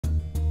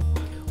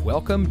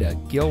Welcome to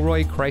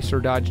Gilroy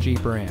Chrysler Dodge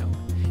Jeep Ram.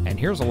 And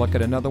here's a look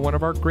at another one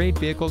of our great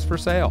vehicles for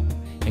sale,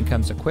 and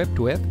comes equipped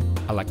with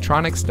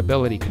electronic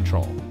stability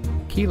control,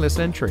 keyless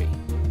entry,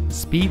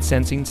 speed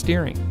sensing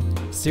steering,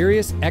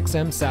 Sirius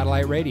XM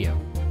satellite radio,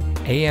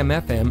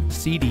 AM/FM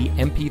CD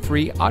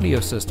MP3 audio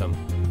system,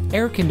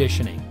 air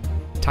conditioning,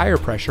 tire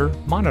pressure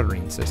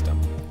monitoring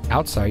system,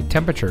 outside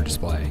temperature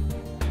display,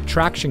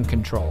 traction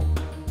control,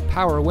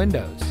 power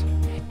windows,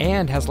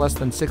 and has less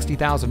than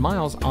 60,000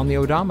 miles on the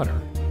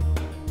odometer.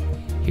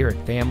 Here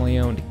at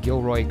family-owned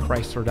Gilroy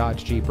Chrysler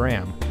Dodge Jeep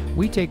Ram,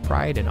 we take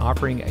pride in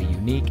offering a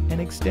unique and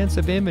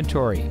extensive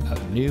inventory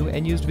of new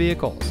and used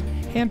vehicles,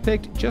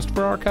 handpicked just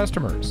for our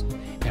customers.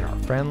 And our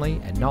friendly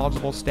and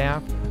knowledgeable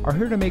staff are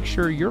here to make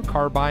sure your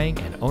car buying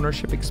and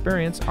ownership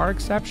experience are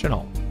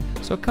exceptional.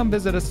 So come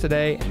visit us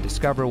today and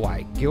discover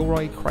why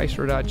Gilroy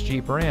Chrysler Dodge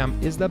Jeep Ram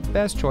is the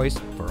best choice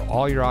for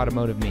all your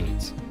automotive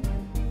needs.